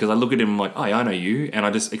shows, because I look at him like, oh, yeah, I know you, and I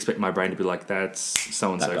just expect my brain to be like, that's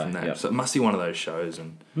so-and-so from that. Yep. So it must be one of those shows.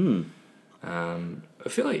 And I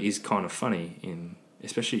feel like he's kind of funny in...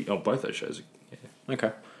 Especially... Oh, both those shows. Yeah.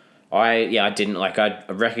 Okay. I didn't like. I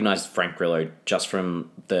recognized Frank Grillo just from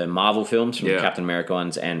the Marvel films, from the Captain America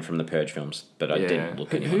ones, and from the Purge films. But I didn't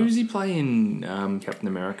look at him. Who's he playing Captain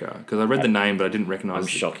America? Because I read the name, but I didn't recognize. I'm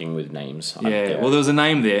shocking with names. Yeah, well, there was a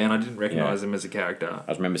name there, and I didn't recognize him as a character.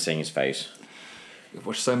 I remember seeing his face. I've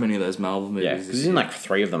watched so many of those Marvel movies. Yeah, because he's in like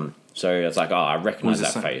 3 of them, so it's like, oh, I recognize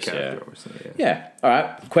that face. Yeah. All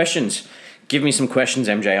right, questions. Give me some questions,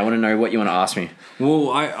 MJ. I want to know what you want to ask me. Well,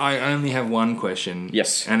 I only have one question.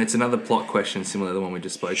 Yes. And it's another plot question similar to the one we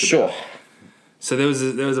just spoke about. Sure. So there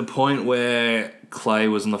was a point where Clay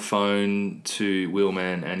was on the phone to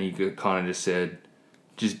Wheelman, and he kind of just said,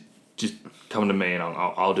 just come to me and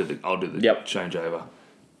I'll do the changeover.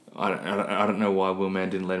 I don't know why Wheelman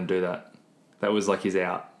didn't let him do that. That was like his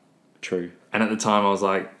out. True. And at the time I was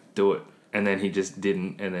like, do it. And then he just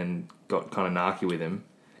didn't, and then got kind of narky with him.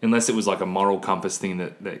 Unless it was like a moral compass thing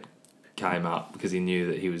that came up because he knew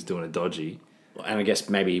that he was doing a dodgy. And I guess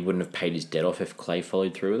maybe he wouldn't have paid his debt off if Clay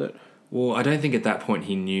followed through with it. Well, I don't think at that point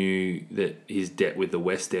he knew that his debt with the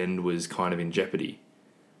West End was kind of in jeopardy.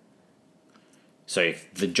 So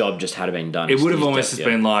if the job just had been done... It would have almost just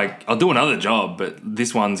been like, I'll do another job, but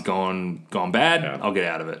this one's gone bad, I'll get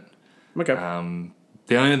out of it. Okay.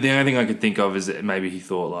 The only thing I could think of is that maybe he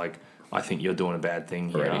thought like, I think you're doing a bad thing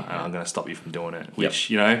here, and I'm going to stop you from doing it. Which,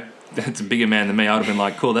 that's a bigger man than me. I would have been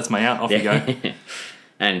like, cool, that's my out. Off you go.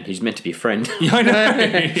 And he's meant to be a friend. Yeah, I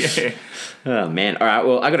know. Yeah. Oh, man. All right,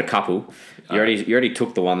 well, I got a couple. You already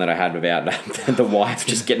took the one that I had about the wife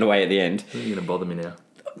just getting away at the end. You're going to bother me now.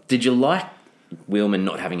 Did you like Wheelman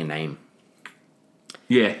not having a name?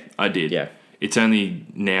 Yeah, I did. Yeah. It's only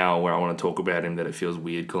now where I want to talk about him that it feels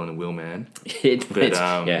weird calling him Wheelman.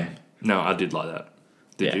 No, I did like that.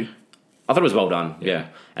 Did you? I thought it was well done, yeah.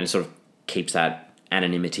 And it sort of keeps that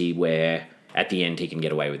anonymity where at the end he can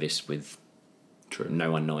get away with this with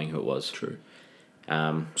no one knowing who it was. True.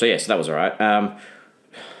 So that was all right.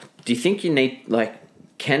 Do you think you need,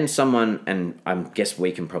 can someone, and I guess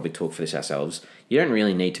we can probably talk for this ourselves, you don't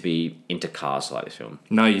really need to be into cars to like this film.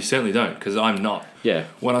 No, you certainly don't, because I'm not. Yeah.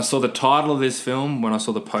 When I saw the title of this film, when I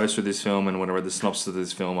saw the poster of this film, and when I read the synopsis of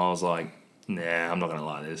this film, I was like, nah, I'm not going to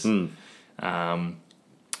like this.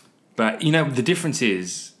 But, the difference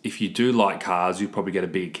is, if you do like cars, you probably get a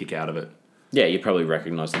big kick out of it. Yeah, you probably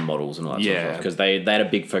recognise the models and all that sort of stuff. Because they had a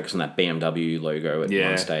big focus on that BMW logo at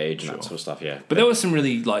one stage and that sort of stuff, yeah. But there was some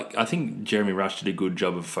really, I think Jeremy Rush did a good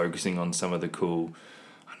job of focusing on some of the cool,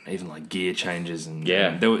 even gear changes. And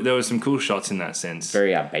there were some cool shots in that sense.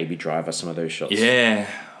 Very Baby Driver, some of those shots. Yeah,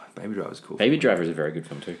 Baby Driver's cool. Baby Driver is a very good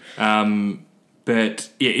film too. But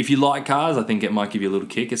if you like cars, I think it might give you a little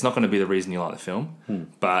kick. It's not going to be the reason you like the film.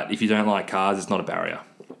 But if you don't like cars, it's not a barrier.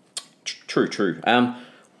 True.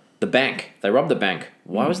 The bank. They robbed the bank.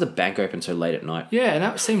 Why was the bank open so late at night? Yeah,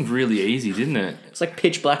 that seemed really easy, didn't it? It's like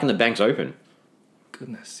pitch black and the bank's open.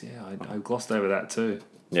 Goodness, yeah, I glossed over that too.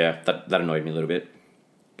 Yeah, that annoyed me a little bit.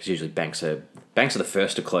 Because usually banks are the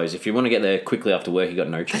first to close. If you want to get there quickly after work, you got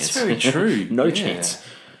no chance. That's very true. No chance.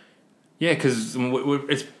 Yeah, because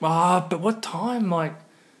it's... but what time?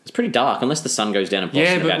 It's pretty dark, unless the sun goes down in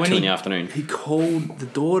Boston about 2 in the afternoon. He called the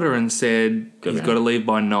daughter and said he's got to leave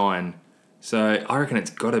by 9. So I reckon it's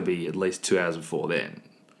got to be at least 2 hours before then.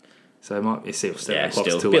 So it might be 7 o'clock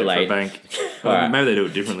too late for a bank. Maybe they do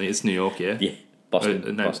it differently. It's New York, yeah? Yeah.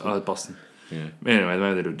 Boston. Boston. Yeah. Anyway,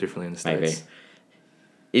 maybe they do it differently in the States. Maybe.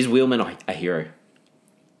 Is Wheelman a hero?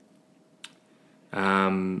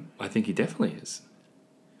 I think he definitely is.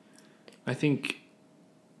 I think...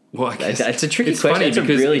 Well, I guess it's a tricky question. It's a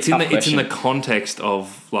really tough question. It's in the context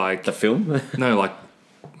of the film. No,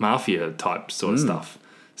 mafia type sort of stuff.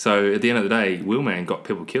 So at the end of the day, Wheelman got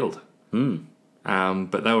people killed.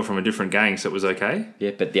 But they were from a different gang, so it was okay.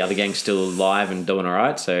 Yeah, but the other gang's still alive and doing all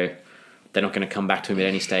right, so they're not going to come back to him at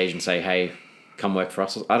any stage and say, "Hey, come work for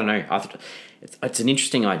us." I don't know. It's an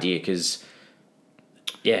interesting idea because,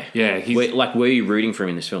 yeah, were you rooting for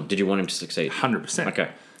him in this film? Did you want him to succeed? 100%. Okay,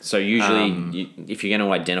 so usually, if you're going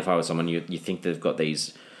to identify with someone, you think they've got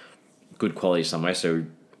these good qualities somewhere, so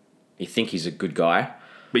you think he's a good guy.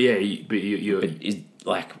 But yeah,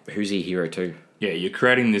 who's he a hero to? Yeah, you're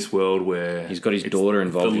creating this world where he's got his daughter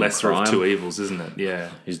involved in crime. The lesser of two evils, isn't it? Yeah.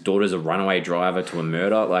 His daughter's a runaway driver to a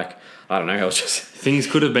murder. Like, I don't know. I was just things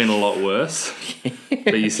could have been a lot worse.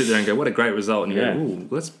 But you sit there and go, "What a great result!" And you go, "Ooh,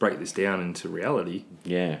 let's break this down into reality."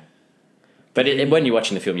 Yeah. But when you're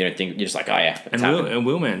watching the film, you don't think, you're just like, "Oh yeah." And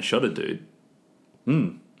Willman shot a dude.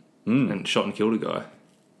 And shot and killed a guy.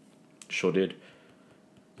 Sure did.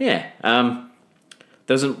 Yeah.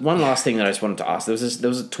 There's one last thing that I just wanted to ask. There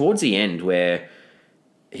was towards the end where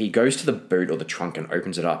he goes to the boot or the trunk and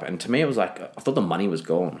opens it up, and to me it was like, I thought the money was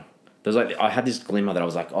gone. I had this glimmer that I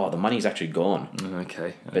was like, oh, the money's actually gone.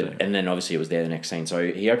 Okay. And then obviously it was there the next scene.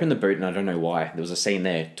 So he opened the boot, and I don't know why. There was a scene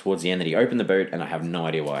there towards the end that he opened the boot, and I have no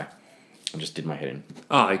idea why. I just did my head in.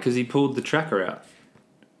 Oh, because he pulled the tracker out.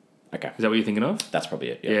 Okay. Is that what you're thinking of? That's probably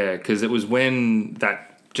it. Yeah, because it was when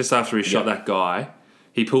just after he shot that guy,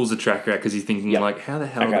 he pulls the tracker out because he's thinking like, how the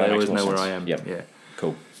hell do they always know where I am? Yep. Yeah.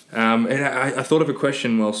 Cool. And I thought of a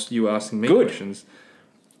question whilst you were asking me questions.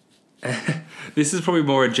 This is probably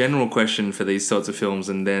more a general question for these sorts of films,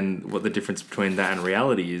 and then what the difference between that and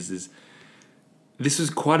reality is this was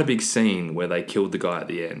quite a big scene where they killed the guy at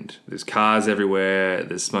the end. There's cars everywhere,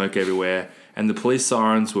 there's smoke everywhere, and the police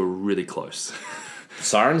sirens were really close.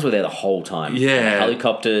 Sirens were there the whole time. Yeah. The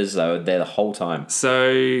helicopters, they were there the whole time.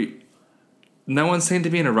 So no one seemed to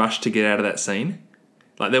be in a rush to get out of that scene.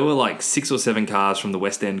 Like, there were like 6 or 7 cars from the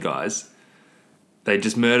West End guys. They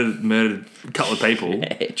just murdered a couple of people.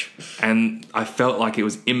 And I felt like it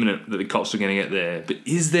was imminent that the cops were going to get there. But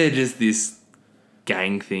is there just this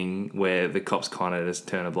gang thing where the cops kind of just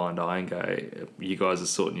turn a blind eye and go, you guys are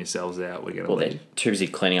sorting yourselves out, we're going to leave? They're too busy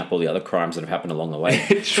cleaning up all the other crimes that have happened along the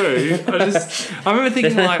way. True. I remember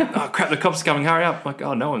thinking like, oh crap, the cops are coming, hurry up. Like,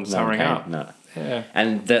 oh, no one's hurrying up. No. Yeah.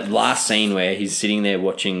 And that last scene where he's sitting there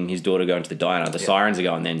watching his daughter go into the diner, the sirens are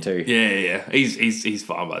going then too. Yeah. He's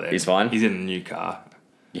fine by then. He's fine? He's in a new car.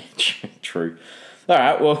 Yeah, true. All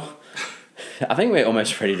right, well, I think we're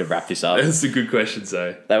almost ready to wrap this up. That's a good question,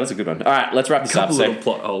 so. That was a good one. All right, let's wrap this up. A couple little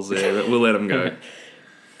plot holes there, but we'll let them go.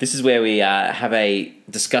 This is where we have a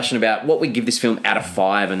discussion about what we give this film out of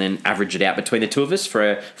 5 and then average it out between the two of us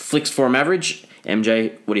for a Flix Forum average.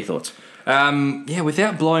 MJ, what are your thoughts?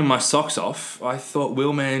 Without blowing my socks off, I thought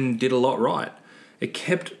Willman did a lot right. It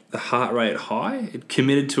kept the heart rate high, it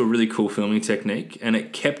committed to a really cool filming technique, and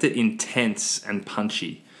it kept it intense and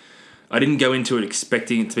punchy. I didn't go into it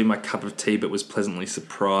expecting it to be my cup of tea, but was pleasantly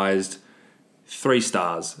surprised. 3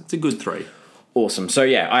 stars. It's a good 3. Awesome. So,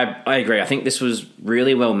 yeah, I agree. I think this was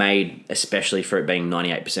really well made, especially for it being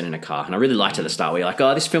 98% in a car. And I really liked it at the start where you're like,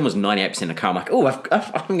 oh, this film was 98% in a car. I'm like, oh,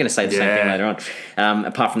 I'm going to say the same thing later on,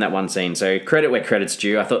 apart from that one scene. So, credit where credit's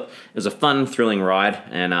due. I thought it was a fun, thrilling ride,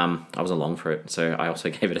 and I was along for it. So, I also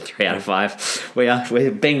gave it a 3 out of 5.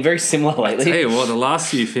 We're being very similar lately. I tell you what, the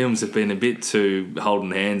last few films have been a bit too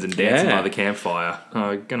holding hands and dancing by the campfire.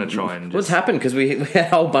 I'm going to try and What's happened? Because we had a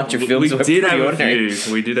whole bunch of films we that did were have ordinary. a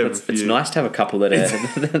few. We did have a few. It's nice to have a couple that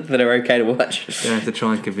are that are okay to watch. Don't have to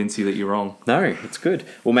try and convince you that you're wrong. No, it's good.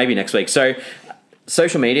 Well, maybe next week. So,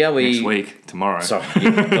 social media. Next week, tomorrow. Sorry.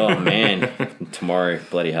 Oh, man. Tomorrow,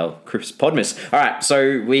 bloody hell. Chris Podmas. All right,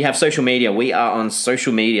 so we have social media. We are on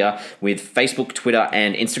social media with Facebook, Twitter,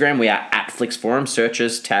 and Instagram. We are at Flix Forum. Search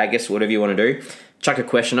us, tag us, whatever you want to do. Chuck a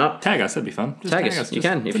question up. Tag us, that'd be fun. Just tag us. You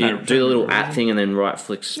can. If you do the little at thing and then write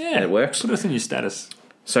Flix, it works. Put us in your status.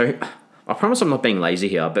 So, I promise I'm not being lazy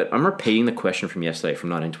here, but I'm repeating the question from yesterday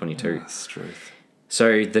from 1922. That's truth.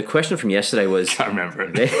 So the question from yesterday was... I can't remember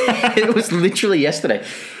it. It was literally yesterday.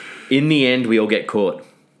 In the end, we all get caught.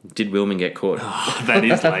 Did Willman get caught? Oh, that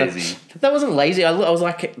is lazy. That wasn't lazy. I was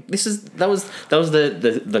like, that was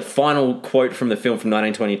the final quote from the film from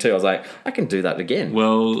 1922. I was like, I can do that again.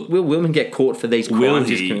 Well, will Willman get caught for these crimes? Will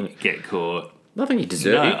he get caught? I think he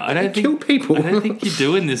deserves it. I don't kill people. I don't think you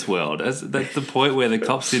do in this world. That's the point where the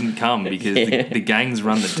cops didn't come because the gangs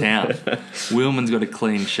run the town. Willman's got a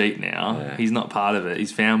clean sheet now. Yeah. He's not part of it.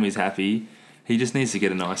 His family's happy. He just needs to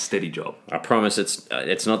get a nice steady job. I promise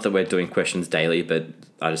it's not that we're doing questions daily, but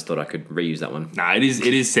I just thought I could reuse that one. No, it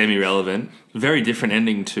is semi-relevant. Very different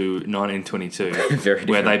ending to 1922. Very different.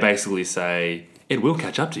 Where they basically say, it will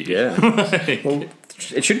catch up to you. Yeah. Well,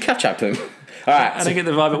 it should catch up to him. All right. I don't get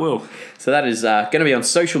the vibe it will. So that is going to be on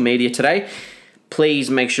social media today. Please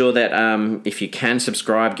make sure that if you can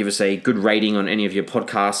subscribe, give us a good rating on any of your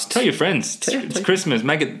podcasts. Tell your friends. It's Christmas.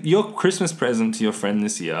 Make it your Christmas present to your friend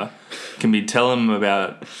this year. Can be tell them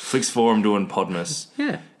about Flix Forum doing Podmas.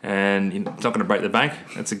 Yeah. And it's not going to break the bank.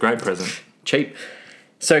 That's a great present. Cheap.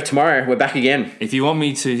 So tomorrow we're back again. If you want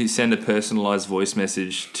me to send a personalised voice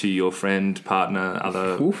message to your friend, partner,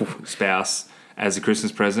 other spouse as a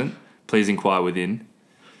Christmas present, please inquire within.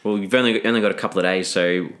 Well, you've only got a couple of days,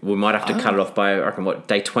 so we might have to cut it off by, I reckon,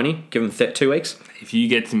 day 20? Give them 2 weeks? If you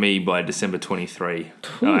get to me by December 23,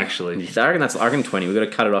 actually. I reckon 20. We've got to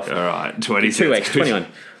cut it off. All right, 20. 2 weeks, 21.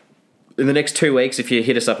 In the next 2 weeks, if you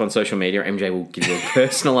hit us up on social media, MJ will give you a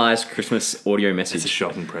personalised Christmas audio message. It's a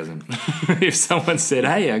shocking present. If someone said,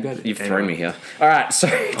 hey, I got it. You've thrown me here. All right, so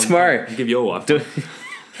tomorrow... I'll give your wife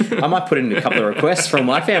I might put in a couple of requests from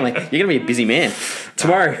my family. You're going to be a busy man.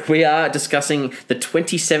 Tomorrow, we are discussing the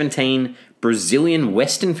 2017 Brazilian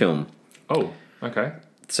Western film. Oh, okay.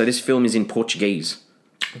 So this film is in Portuguese.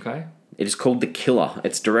 Okay. It is called The Killer.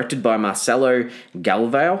 It's directed by Marcelo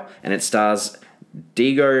Galvão, and it stars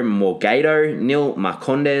Diego Morgado, Nil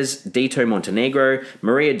Marcondes, Dito Montenegro,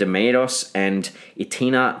 Maria de Medeiros, and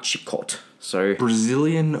Itina Chicot. So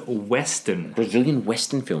Brazilian Western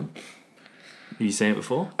film. Have you seen it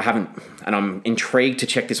before? I haven't, and I'm intrigued to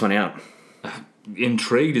check this one out.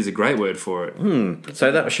 Intrigued is a great word for it.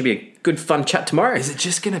 So that should be a good, fun chat tomorrow. Is it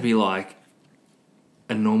just going to be like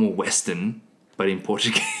a normal Western, but in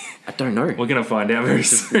Portuguese? I don't know. We're going to find out very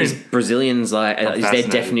soon. Is Brazilians is their fascinated.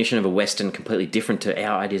 definition of a Western completely different to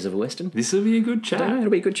our ideas of a Western? This will be a good chat. It'll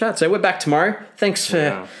be a good chat. So we're back tomorrow. Thanks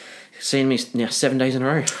for seeing me now 7 days in a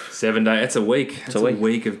row. 7 days. That's a week. That's a week.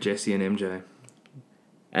 week of Jesse and MJ.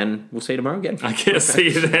 And we'll see you tomorrow again. I guess see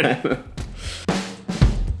you then.